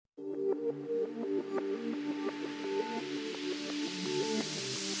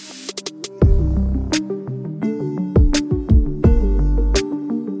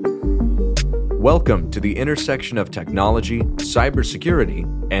Welcome to the intersection of technology, cybersecurity,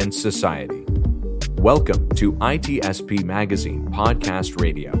 and society. Welcome to ITSP Magazine Podcast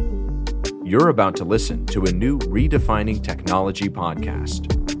Radio. You're about to listen to a new redefining technology podcast.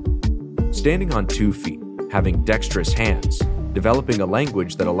 Standing on 2 feet, having dexterous hands, developing a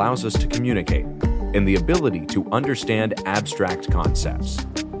language that allows us to communicate, and the ability to understand abstract concepts.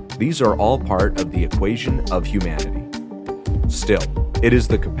 These are all part of the equation of humanity. Still, it is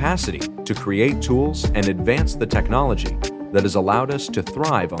the capacity to create tools and advance the technology that has allowed us to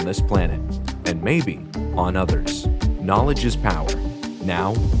thrive on this planet, and maybe on others. Knowledge is power,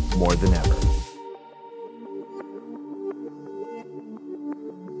 now more than ever.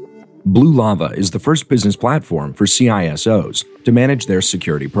 Blue Lava is the first business platform for CISOs to manage their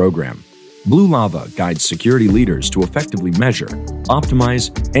security program. Blue Lava guides security leaders to effectively measure,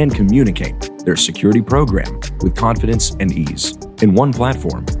 optimize, and communicate their security program with confidence and ease in one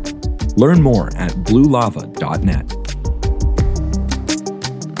platform. Learn more at bluelava.net.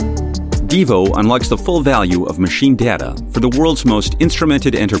 Devo unlocks the full value of machine data for the world's most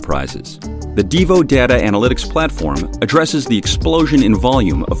instrumented enterprises. The Devo Data Analytics Platform addresses the explosion in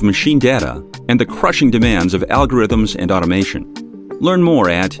volume of machine data and the crushing demands of algorithms and automation. Learn more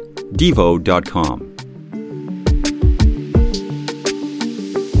at devo.com.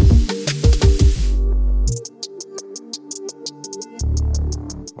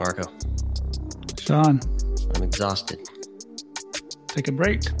 Marco. Sean. I'm exhausted. Take a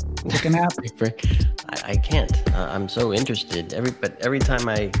break. Take a nap. I can't. I'm so interested. Every time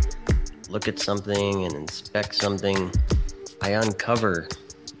I look at something and inspect something, I uncover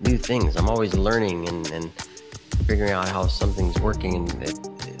new things. I'm always learning and figuring out how something's working, and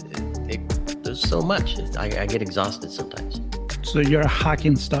there's so much. I get exhausted sometimes. So you're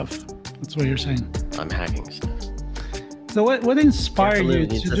hacking stuff. That's what you're saying. I'm hacking stuff. So what inspired you to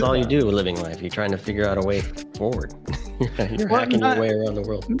do that? That's all you do with living life. You're trying to figure out a way forward. You're hacking your way around the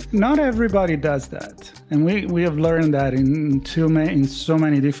world. Not everybody does that. And we have learned that in so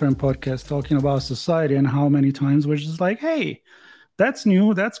many different podcasts talking about society, and how many times we're just like, hey, that's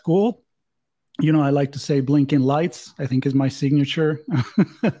new, that's cool. You know, I like to say blinking lights, I think is my signature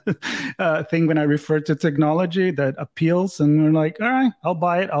thing when I refer to technology that appeals. And we're like, all right, I'll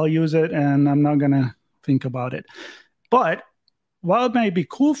buy it, I'll use it, and I'm not going to think about it. But while it may be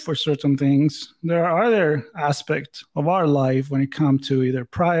cool for certain things, there are other aspects of our life when it comes to either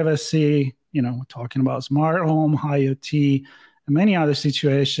privacy, you know, we're talking about smart home, IoT, and many other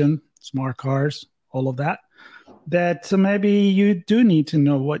situations, smart cars, all of that, that maybe you do need to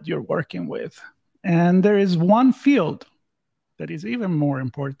know what you're working with. And there is one field that is even more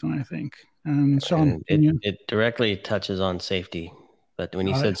important, I think. And Sean, it directly touches on safety. But when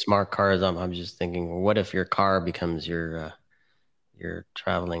you said smart cars, I'm just thinking, well, what if your car becomes your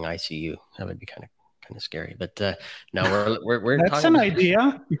traveling ICU? That would be kind of scary. But no, we're that's talking, an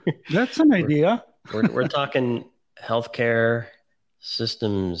idea. That's an idea. We're talking healthcare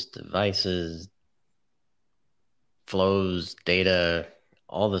systems, devices, flows, data,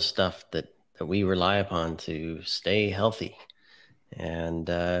 all the stuff that we rely upon to stay healthy. And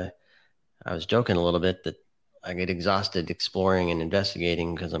I was joking a little bit that I get exhausted exploring and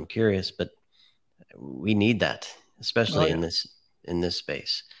investigating because I'm curious, but we need that, especially in this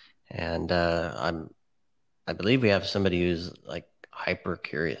space. And I believe we have somebody who's like hyper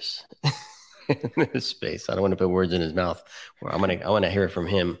curious in this space. I don't want to put words in his mouth. I want to hear from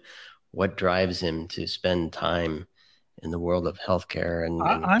him. What drives him to spend time in the world of healthcare? And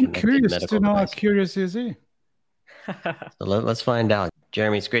I'm curious to know how curious is he. So let's find out.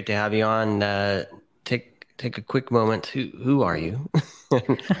 Jeremy, it's great to have you on. Take a quick moment. Who are you,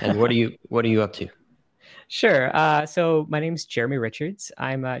 and what are you up to? Sure. So my name is Jeremy Richards.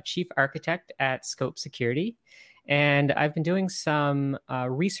 I'm a chief architect at Scope Security, and I've been doing some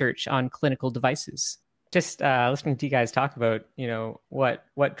research on clinical devices. Just listening to you guys talk about, you know, what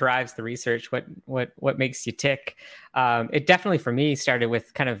drives the research, what makes you tick. It definitely for me started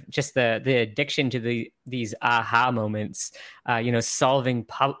with kind of just the addiction to these aha moments. You know, solving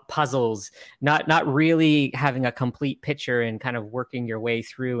puzzles, not really having a complete picture and kind of working your way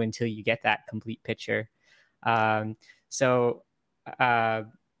through until you get that complete picture. So I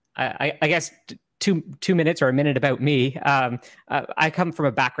guess. Two minutes or a minute about me. I come from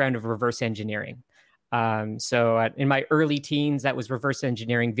a background of reverse engineering. So in my early teens, that was reverse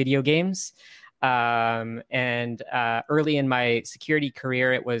engineering video games. And early in my security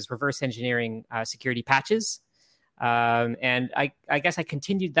career, it was reverse engineering security patches. And I guess I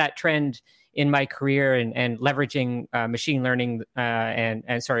continued that trend in my career and leveraging machine learning and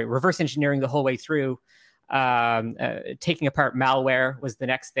reverse engineering the whole way through. Taking apart malware was the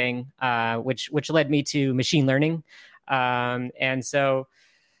next thing, which led me to machine learning. And so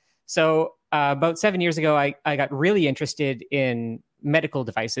about 7 years ago, I got really interested in medical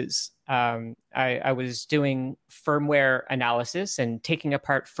devices. I was doing firmware analysis and taking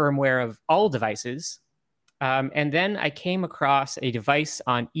apart firmware of all devices. And then I came across a device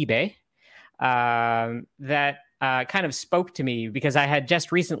on eBay that kind of spoke to me because I had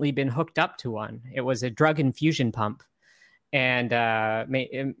just recently been hooked up to one. It was a drug infusion pump and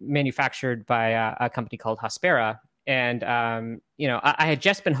manufactured by a company called Hospira. And, I had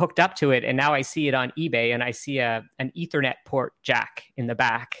just been hooked up to it, and now I see it on eBay, and I see an Ethernet port jack in the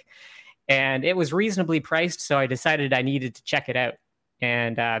back. And it was reasonably priced, so I decided I needed to check it out.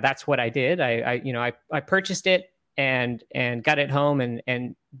 And that's what I did. I purchased it and got it home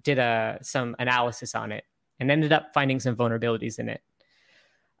and did some analysis on it and ended up finding some vulnerabilities in it.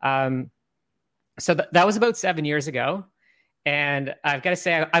 So that was about 7 years ago. And I've got to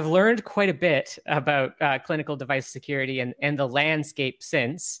say, I've learned quite a bit about clinical device security and the landscape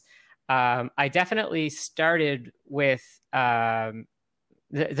since. I definitely started with the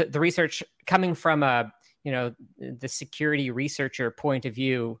research coming from the security researcher point of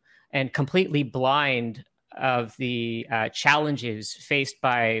view and completely blind of the challenges faced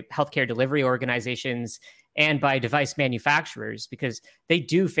by healthcare delivery organizations and by device manufacturers, because they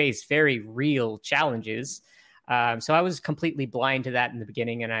do face very real challenges. So I was completely blind to that in the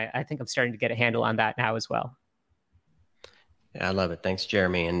beginning, and I think I'm starting to get a handle on that now as well. Yeah, I love it. Thanks,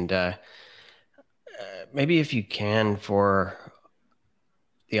 Jeremy. And maybe if you can, for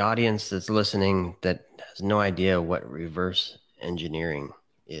the audience that's listening that has no idea what reverse engineering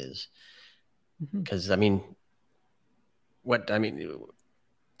is, because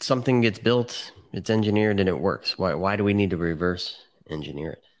something gets built, it's engineered, and it works. Why do we need to reverse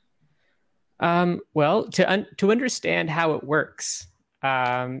engineer it? Well, to understand how it works.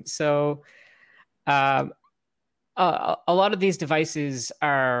 A lot of these devices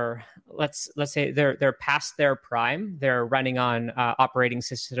are, let's say they're past their prime. They're running on operating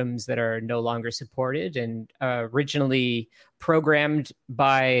systems that are no longer supported and originally programmed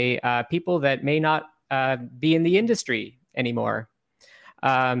by people that may not be in the industry anymore.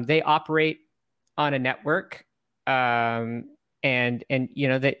 They operate on a network. And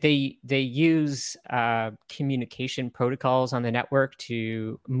they use communication protocols on the network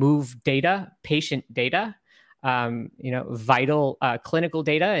to move data, patient data, vital clinical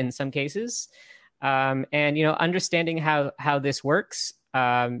data in some cases, and understanding how this works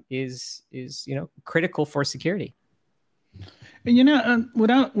is critical for security. And what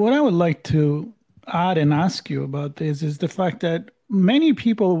I would like to add and ask you about this is the fact that many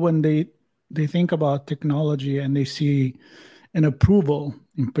people, when they think about technology and they see an approval,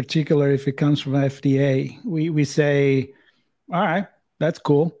 in particular if it comes from FDA, we say, all right, that's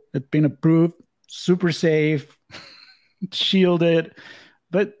cool. It's been approved, super safe, shielded.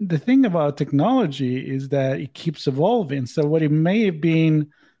 But the thing about technology is that it keeps evolving. So what it may have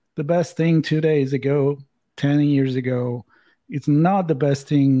been the best thing 2 days ago, 10 years ago, it's not the best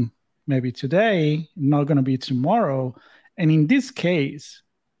thing maybe today, not going to be tomorrow. And in this case,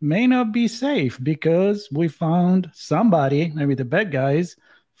 may not be safe because we found somebody, maybe the bad guys,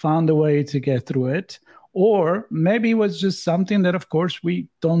 found a way to get through it. Or maybe it was just something that, of course, we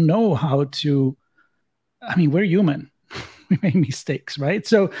don't know how to. We're human. We make mistakes, right?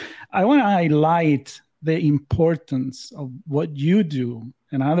 So I want to highlight the importance of what you do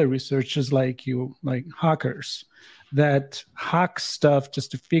and other researchers like you, like hackers, that hack stuff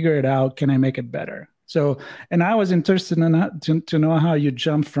just to figure it out. Can I make it better? So, and I was interested in to know how you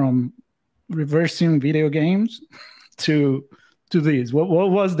jumped from reversing video games to these. What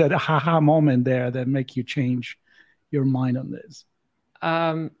was that aha moment there that make you change your mind on this?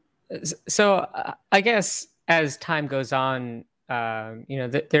 So I guess as time goes on,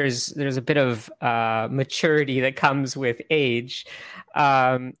 there's a bit of maturity that comes with age.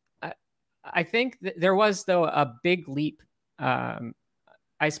 I think there was, though, a big leap. I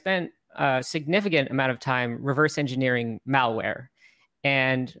spent a significant amount of time reverse engineering malware.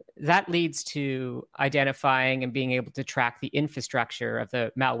 And that leads to identifying and being able to track the infrastructure of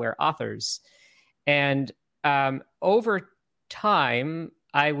the malware authors. And over time,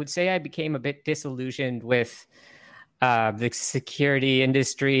 I would say I became a bit disillusioned with the security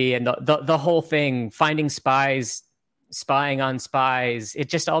industry and the whole thing, finding spies, spying on spies. It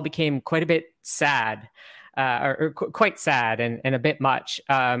just all became quite a bit sad. Or quite sad and a bit much.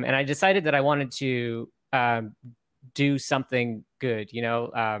 And I decided that I wanted to do something good. You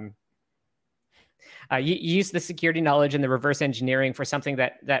use the security knowledge and the reverse engineering for something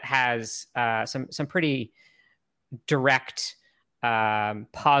that has some pretty direct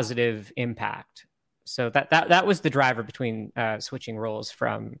positive impact. So that was the driver between switching roles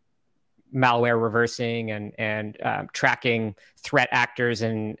from malware reversing and tracking threat actors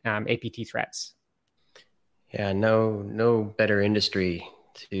and APT threats. Yeah, no better industry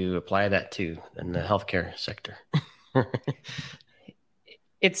to apply that to than the healthcare sector.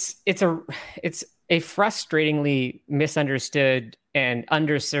 It's a frustratingly misunderstood and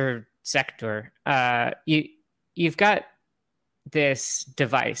underserved sector. You've got this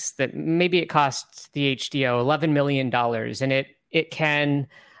device that maybe it costs the HDO $11 million, and it can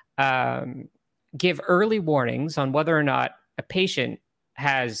give early warnings on whether or not a patient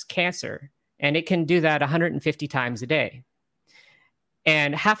has cancer, and it can do that 150 times a day.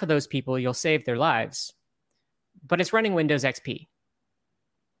 And half of those people, you'll save their lives, but it's running Windows XP.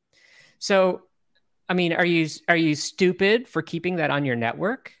 So, I mean, are you stupid for keeping that on your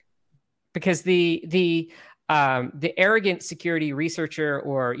network? Because the arrogant security researcher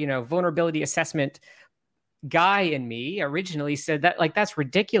or vulnerability assessment guy in me originally said that that's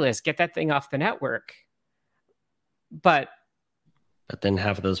ridiculous. Get that thing off the network. But then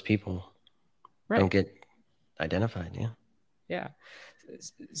half of those people don't get identified. Yeah.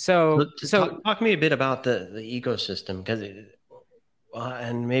 So talk to me a bit about the ecosystem, because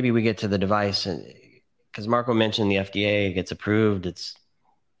and maybe we get to the device, because Marco mentioned the FDA gets approved, it's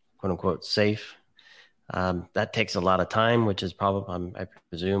quote unquote safe. That takes a lot of time, which is probably, I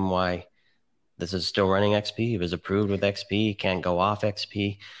presume, why this is still running XP. It was approved with XP, can't go off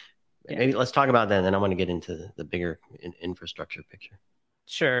XP. Yeah. Maybe let's talk about that, and then I want to get into the bigger infrastructure picture.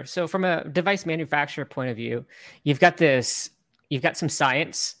 Sure. So from a device manufacturer point of view, you've got some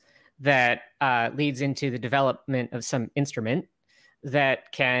science that leads into the development of some instrument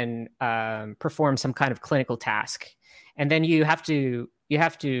that can perform some kind of clinical task. And then you have to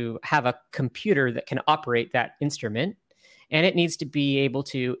have a computer that can operate that instrument, and it needs to be able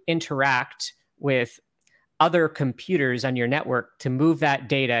to interact with other computers on your network to move that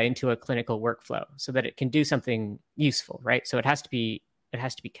data into a clinical workflow so that it can do something useful, right? So it has to be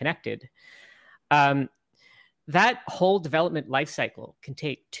connected. That whole development lifecycle can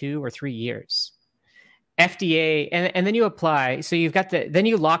take 2 or 3 years. FDA, and then you apply. So you've got then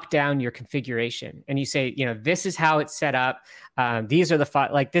you lock down your configuration, and you say, this is how it's set up. These are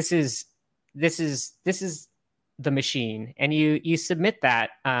the this is the machine, and you submit that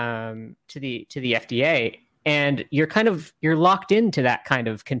to the FDA, and you're locked into that kind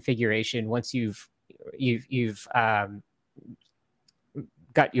of configuration once you've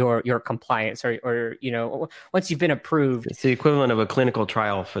got your compliance or once you've been approved. It's the equivalent of a clinical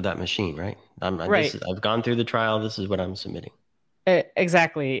trial for that machine, right? Right. I've gone through the trial. This is what I'm submitting.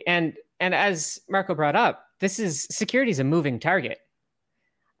 Exactly. And as Marco brought up, security is a moving target.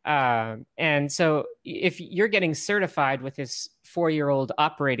 And so if you're getting certified with this 4-year-old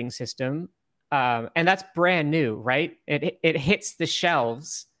operating system, and that's brand new, right? It hits the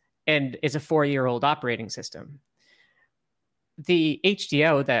shelves and is a 4-year-old operating system. The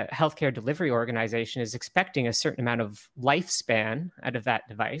HDO, the Healthcare Delivery Organization, is expecting a certain amount of lifespan out of that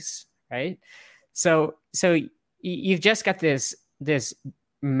device, right? So you've just got this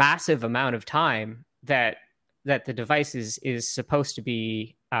massive amount of time that the device is supposed to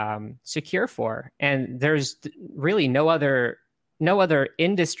be secure for, and there's really no other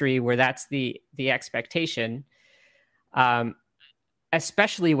industry where that's the expectation,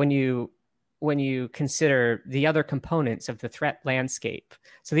 especially when you consider the other components of the threat landscape.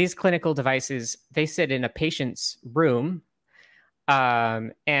 So these clinical devices, they sit in a patient's room.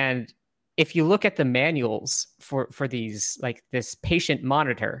 And if you look at the manuals for these, like this patient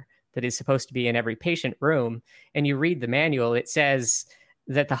monitor that is supposed to be in every patient room, and you read the manual, it says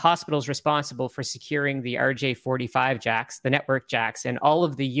that the hospital is responsible for securing the RJ45 jacks, the network jacks, and all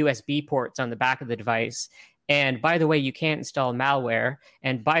of the USB ports on the back of the device. And by the way, you can't install malware.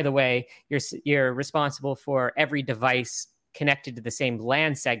 And by the way, you're responsible for every device connected to the same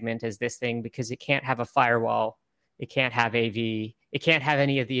LAN segment as this thing, because it can't have a firewall, it can't have AV, it can't have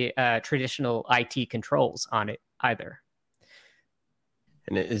any of the traditional IT controls on it either.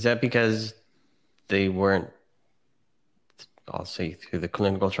 And is that because they weren't, I'll say, through the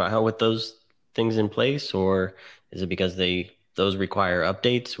clinical trial with those things in place, or is it because those require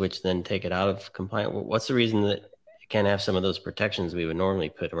updates, which then take it out of compliance? What's the reason that it can't have some of those protections we would normally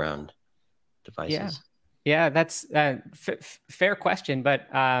put around devices? Yeah, that's a fair question, but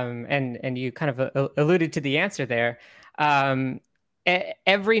and you kind of alluded to the answer there.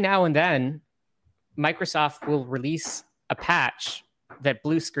 Every now and then, Microsoft will release a patch that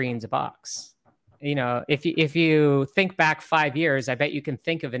blue screens a box. If you think back 5 years, I bet you can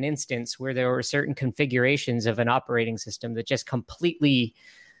think of an instance where there were certain configurations of an operating system that just completely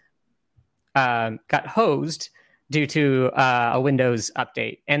got hosed due to a Windows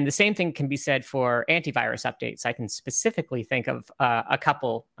update. And the same thing can be said for antivirus updates. I can specifically think of a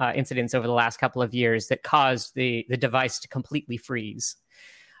couple incidents over the last couple of years that caused the device to completely freeze.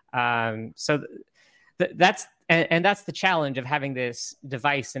 That's the challenge of having this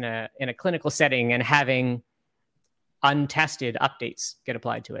device in a clinical setting and having untested updates get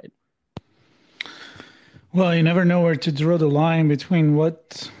applied to it. Well, you never know where to draw the line between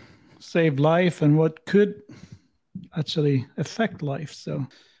what saved life and what could actually affect life. So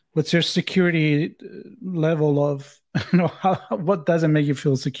what's your security level of, what doesn't make you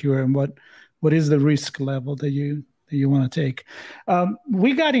feel secure, and what is the risk level that you want to take?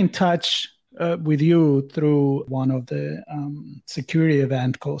 We got in touch with you through one of the security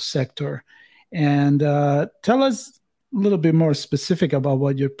event called Sector. And tell us a little bit more specific about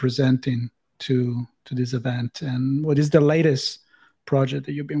what you're presenting to this event, and what is the latest project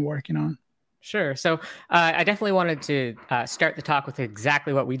that you've been working on? Sure. So I definitely wanted to start the talk with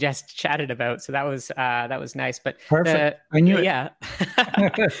exactly what we just chatted about. So that was nice. But perfect. I knew it. Yeah.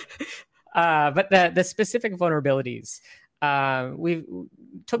 But the specific vulnerabilities, we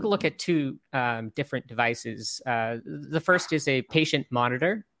took a look at two different devices. The first is a patient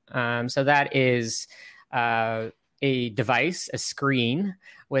monitor. So that is a device, a screen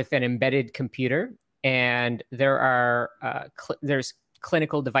with an embedded computer, and there's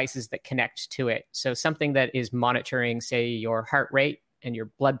clinical devices that connect to it. So something that is monitoring, say, your heart rate and your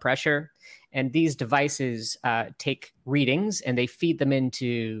blood pressure. And these devices take readings and they feed them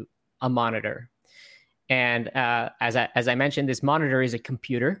into a monitor. And as I mentioned, this monitor is a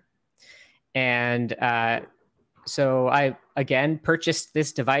computer. And so I, again, purchased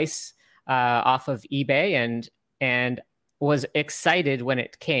this device off of eBay and was excited when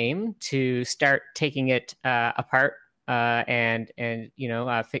it came to start taking it apart and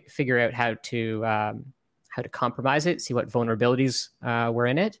figure out how to compromise it, see what vulnerabilities were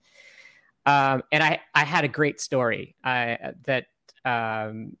in it. And I had a great story that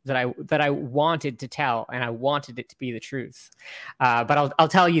I wanted to tell, and I wanted it to be the truth. But I'll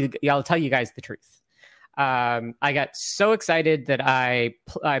tell you guys the truth. I got so excited that I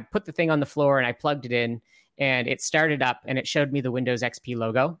put the thing on the floor and I plugged it in, and it started up and it showed me the Windows XP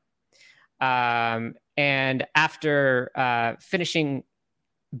logo. And after finishing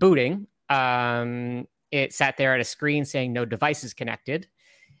booting, it sat there at a screen saying no devices connected.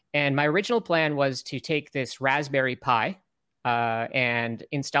 And my original plan was to take this Raspberry Pi and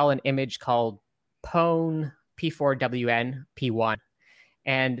install an image called Pwn P4WN P1.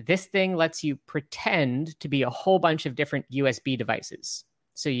 And this thing lets you pretend to be a whole bunch of different USB devices.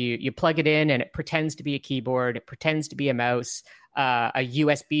 So you plug it in and it pretends to be a keyboard, it pretends to be a mouse, a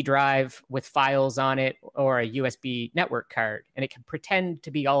USB drive with files on it, or a USB network card. And it can pretend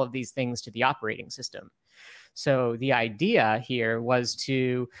to be all of these things to the operating system. So the idea here was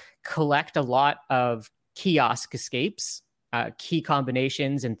to collect a lot of kiosk escapes, key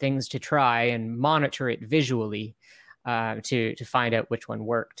combinations and things to try and monitor it visually to find out which one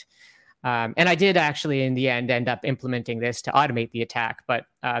worked. And I did actually, in the end up implementing this to automate the attack. But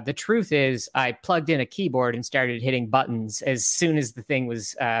the truth is, I plugged in a keyboard and started hitting buttons as soon as the thing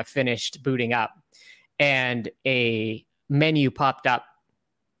was finished booting up. And a menu popped up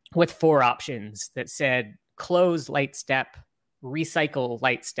with 4 options that said close Lightstep, recycle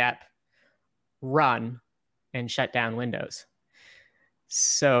Lightstep, run, and shut down Windows.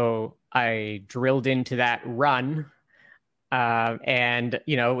 So I drilled into that run and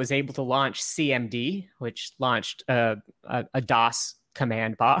was able to launch CMD, which launched a DOS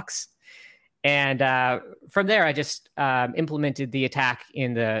command box. And from there, I just implemented the attack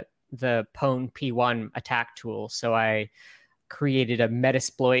in the Pwn P1 attack tool. So I created a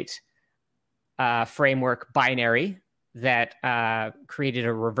Metasploit framework binary that created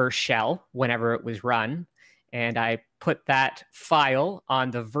a reverse shell whenever it was run. And I put that file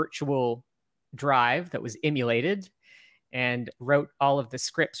on the virtual drive that was emulated and wrote all of the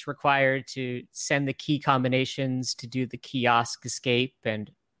scripts required to send the key combinations to do the kiosk escape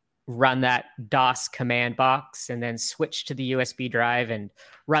and run that DOS command box, and then switch to the USB drive and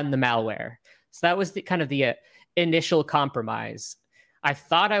run the malware. So that was the initial compromise. I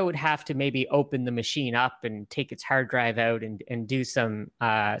thought I would have to maybe open the machine up and take its hard drive out and do some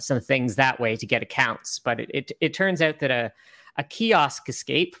things that way to get accounts. But it turns out that a kiosk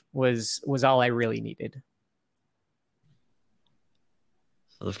escape was all I really needed.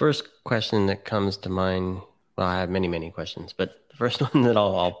 So the first question that comes to mind, well, I have many, many questions, but the first one that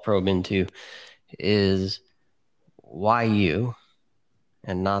I'll probe into is why you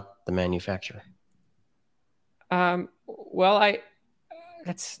and not the manufacturer? Well,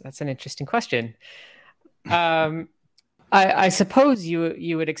 that's an interesting question. I suppose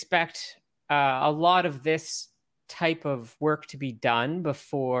you would expect a lot of this type of work to be done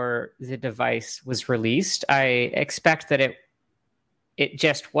before the device was released. I expect that it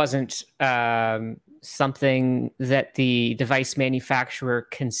just wasn't something that the device manufacturer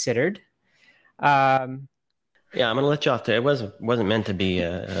considered. Yeah, I'm going to let you off there. It wasn't meant to be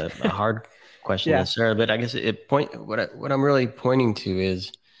a hard question necessarily, but I guess what I'm really pointing to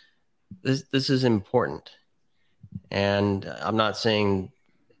is this is important. And I'm not saying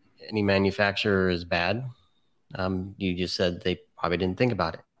any manufacturer is bad. You just said they probably didn't think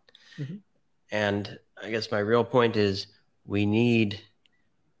about it. Mm-hmm. And I guess my real point is we need,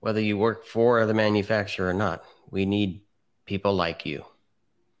 whether you work for the manufacturer or not, we need people like you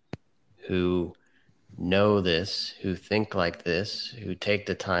who know this, who think like this, who take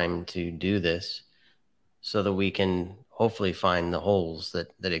the time to do this so that we can hopefully find the holes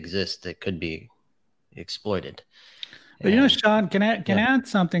that exist that could be exploited. But Sean, can I add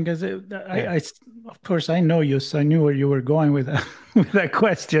something? Because I, of course, I know you, so I knew where you were going with that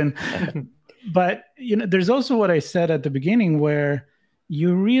question. But there's also what I said at the beginning, where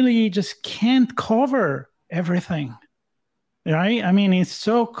you really just can't cover everything, right? I mean, it's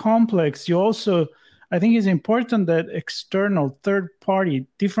so complex. I think it's important that external, third-party,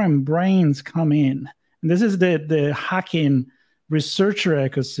 different brains come in, and this is the hacking researcher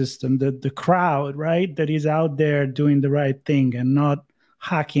ecosystem, the crowd, right, that is out there doing the right thing and not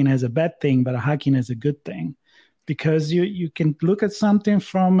hacking as a bad thing, but hacking as a good thing. Because you can look at something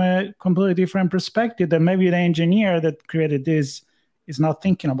from a completely different perspective that maybe the engineer that created this is not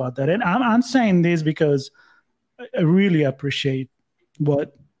thinking about that. And I'm saying this because I really appreciate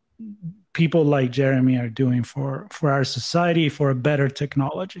what people like Jeremy are doing for our society, for a better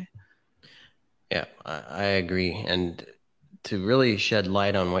technology. Yeah, I agree. And to really shed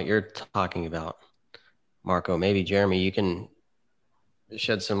light on what you're talking about, Marco, maybe Jeremy, you can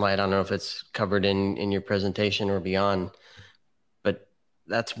shed some light. I don't know if it's covered in your presentation or beyond, but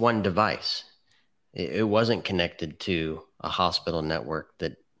that's one device. It wasn't connected to a hospital network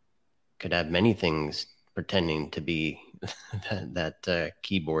that could have many things pretending to be that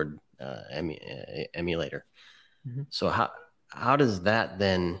keyboard emulator. Mm-hmm. So how does that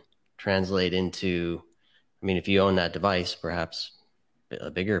then translate into, I mean, if you own that device, perhaps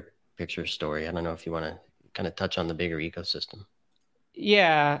a bigger picture story. I don't know if you want to kind of touch on the bigger ecosystem.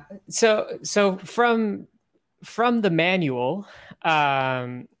 Yeah. So from the manual,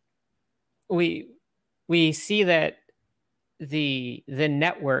 we see that the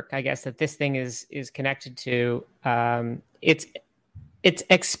network, I guess, that this thing is connected to, it's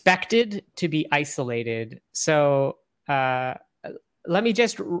expected to be isolated. So let me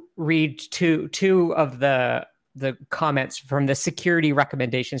just read two of the comments from the security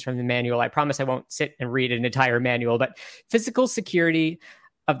recommendations from the manual. I promise I won't sit and read an entire manual, but physical security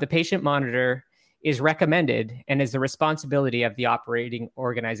of the patient monitor is recommended and is the responsibility of the operating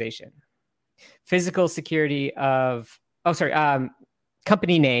organization. Physical security of,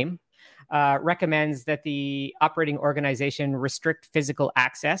 company name recommends that the operating organization restrict physical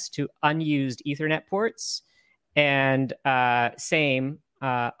access to unused Ethernet ports, and same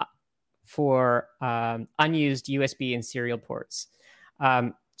for unused USB and serial ports.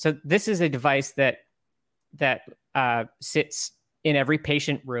 So this is a device that sits in every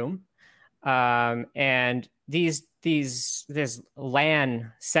patient room, and this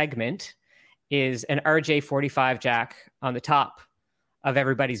LAN segment is an RJ45 jack on the top of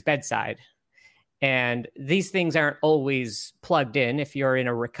everybody's bedside. And these things aren't always plugged in if you're in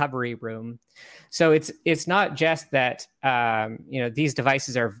a recovery room. So it's not just that these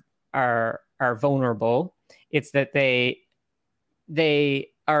devices are vulnerable. It's that they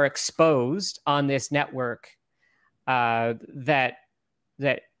are exposed on this network that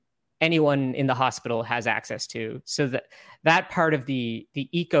anyone in the hospital has access to. So that part of the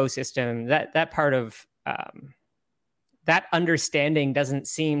ecosystem, that part of that understanding doesn't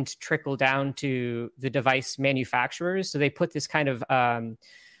seem to trickle down to the device manufacturers. So they put this kind of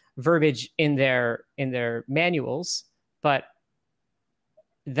verbiage in their manuals, but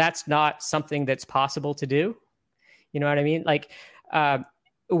that's not something that's possible to do. You know what I mean? Like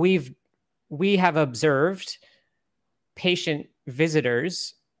we have observed patient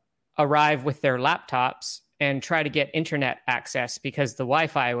visitors arrive with their laptops and try to get internet access because the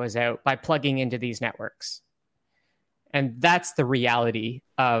Wi-Fi was out by plugging into these networks. And that's the reality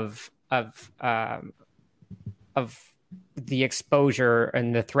of the exposure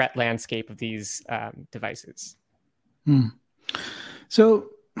and the threat landscape of these devices. So,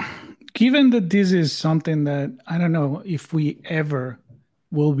 given that this is something that I don't know if we ever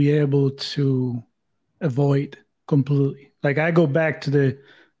will be able to avoid completely. Like, I go back to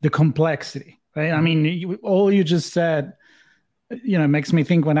the complexity, right? I mean, all you just said, makes me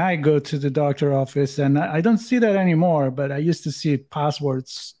think when I go to the doctor office, and I don't see that anymore, but I used to see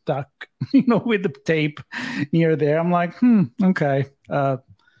passwords stuck, with the tape near there. I'm like, okay.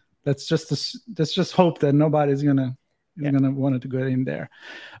 Let's just hope that nobody's gonna want to go in there.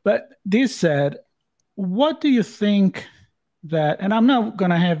 But this said, what do you think that, and I'm not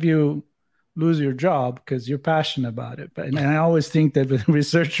gonna have you lose your job because you're passionate about it, and I always think that the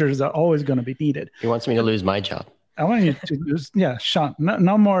researchers are always going to be needed. He wants me to lose my job. I want you to use, Sean,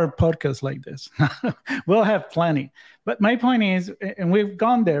 no more podcasts like this. We'll have plenty. But my point is, and we've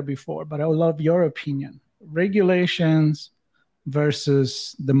gone there before, but I would love your opinion. Regulations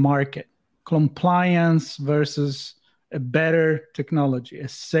versus the market. Compliance versus a better technology, a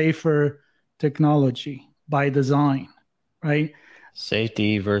safer technology by design, right?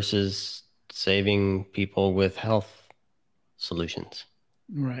 Safety versus saving people with health solutions.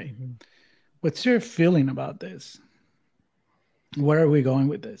 Right. What's your feeling about this? Where are we going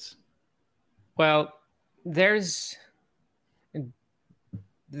with this? Well, there is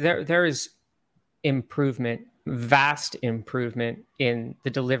improvement, vast improvement in the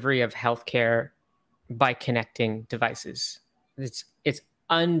delivery of healthcare by connecting devices. It's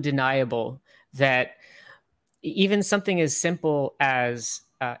undeniable that even something as simple as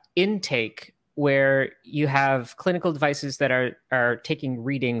intake, where you have clinical devices that are taking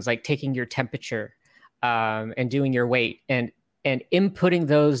readings, like taking your temperature and doing your weight, and inputting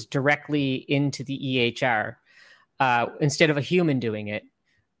those directly into the EHR instead of a human doing it,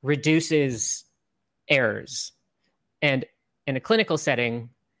 reduces errors. And in a clinical setting,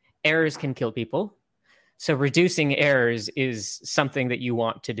 errors can kill people. So reducing errors is something that you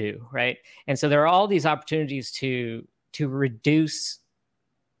want to do, right? And so there are all these opportunities to reduce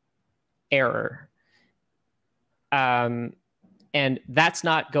error. And that's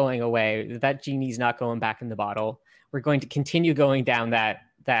not going away. That genie's not going back in the bottle. We're going to continue going down that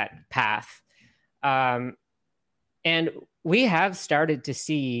path. And we have started to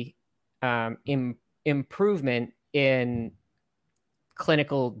see improvement in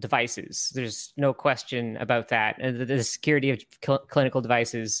clinical devices. There's no question about that. And the security of clinical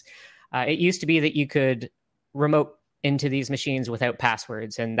devices. It used to be that you could remote into these machines without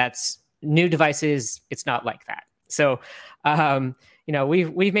passwords, and that's new devices. It's not like that. So,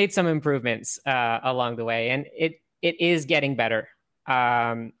 we've made some improvements along the way, and it is getting better.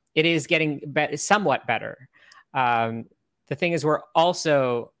 It is getting somewhat better. The thing is, we're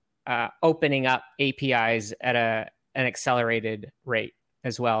also opening up APIs at an accelerated rate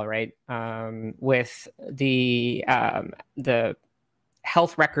as well, right? With the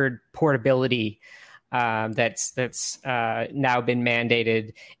health record portability that's now been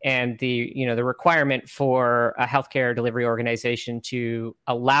mandated, and the requirement for a healthcare delivery organization to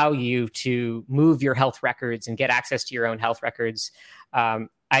allow you to move your health records and get access to your own health records.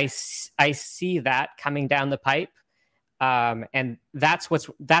 I see that coming down the pipe. And that's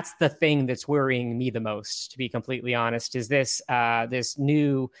the thing that's worrying me the most, to be completely honest, is this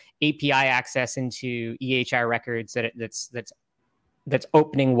new API access into EHR records that's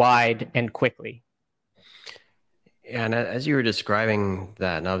opening wide and quickly. Yeah, and as you were describing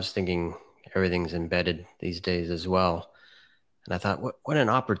that, and I was thinking everything's embedded these days as well, and I thought, what an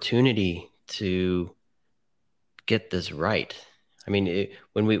opportunity to get this right. I mean,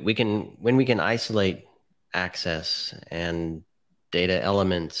 when we can isolate access and data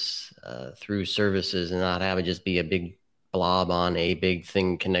elements through services and not have it just be a big blob on a big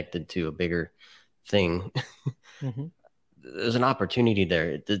thing connected to a bigger thing. Mm-hmm. There's an opportunity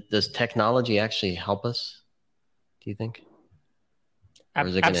there. Does technology actually help us, do you think? Or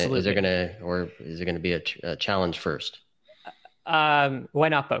is it going to be a challenge first? Why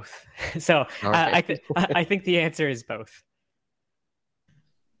not both? So okay. I think the answer is both.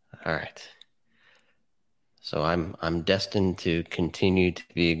 All right. So I'm destined to continue to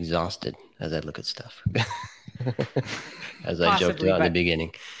be exhausted as I look at stuff, as I joked about in the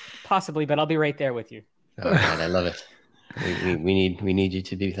beginning. Possibly, but I'll be right there with you. All right, I love it. We need you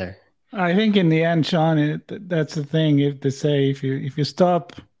to be there. I think in the end, Sean, that's the thing. If you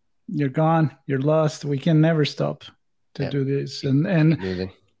stop, you're gone, you're lost. We can never stop to do this, and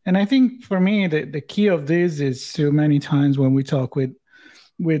I think for me the key of this is so many times when we talk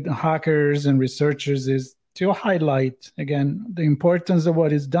with hackers and researchers is to highlight, again, the importance of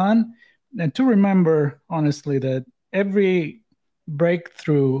what is done, and to remember, honestly, that every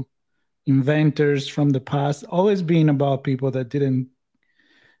breakthrough inventors from the past always been about people that didn't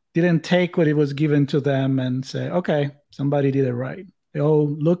take what it was given to them and say, okay, somebody did it right. They all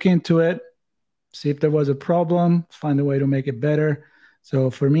look into it, see if there was a problem, find a way to make it better. So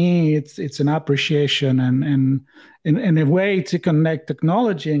for me, it's an appreciation and a way to connect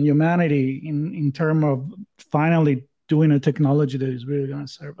technology and humanity in terms of finally doing a technology that is really going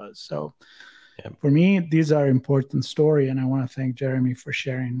to serve us. So for me, these are important story, and I want to thank Jeremy for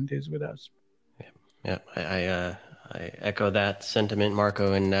sharing this with us. Yeah, I echo that sentiment,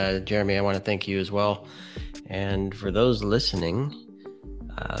 Marco, and Jeremy, I want to thank you as well. And for those listening,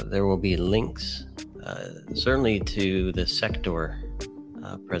 there will be links, certainly to the Sector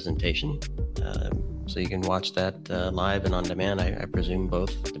presentation, so you can watch that live and on demand. I presume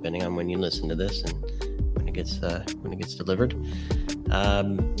both, depending on when you listen to this and when it gets delivered.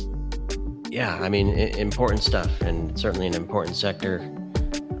 Yeah, I mean, important stuff, and certainly an important sector.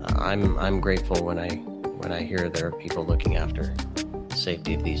 I'm grateful when I hear there are people looking after the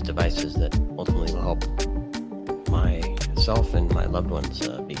safety of these devices that ultimately will help myself and my loved ones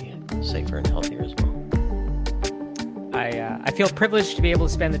be safer and healthier as well. I feel privileged to be able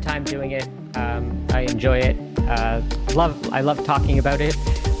to spend the time doing it. I enjoy it. I love talking about it.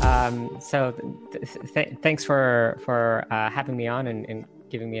 So thanks for having me on and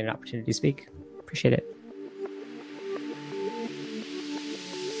giving me an opportunity to speak. Appreciate it.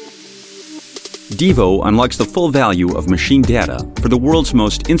 Devo unlocks the full value of machine data for the world's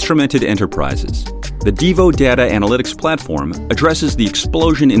most instrumented enterprises. The Devo Data Analytics Platform addresses the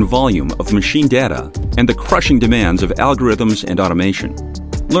explosion in volume of machine data and the crushing demands of algorithms and automation.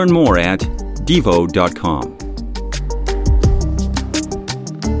 Learn more at devo.com.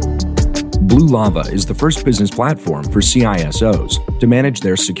 Blue Lava is the first business platform for CISOs to manage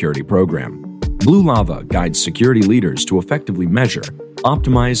their security program. Blue Lava guides security leaders to effectively measure,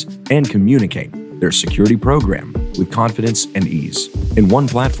 optimize, and communicate their security program with confidence and ease in one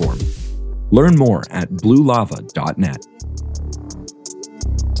platform. Learn more at bluelava.net.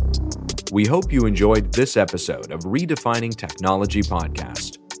 We hope you enjoyed this episode of Redefining Technology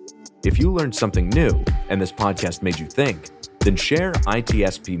Podcast. If you learned something new and this podcast made you think, then share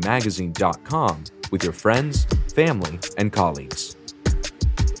itspmagazine.com with your friends, family, and colleagues.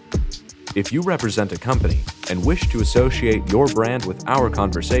 If you represent a company and wish to associate your brand with our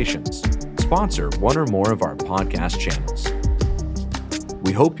conversations, sponsor one or more of our podcast channels.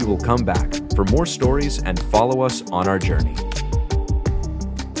 We hope you will come back for more stories and follow us on our journey.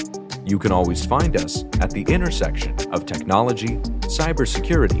 You can always find us at the intersection of technology,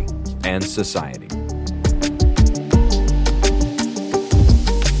 cybersecurity, and society.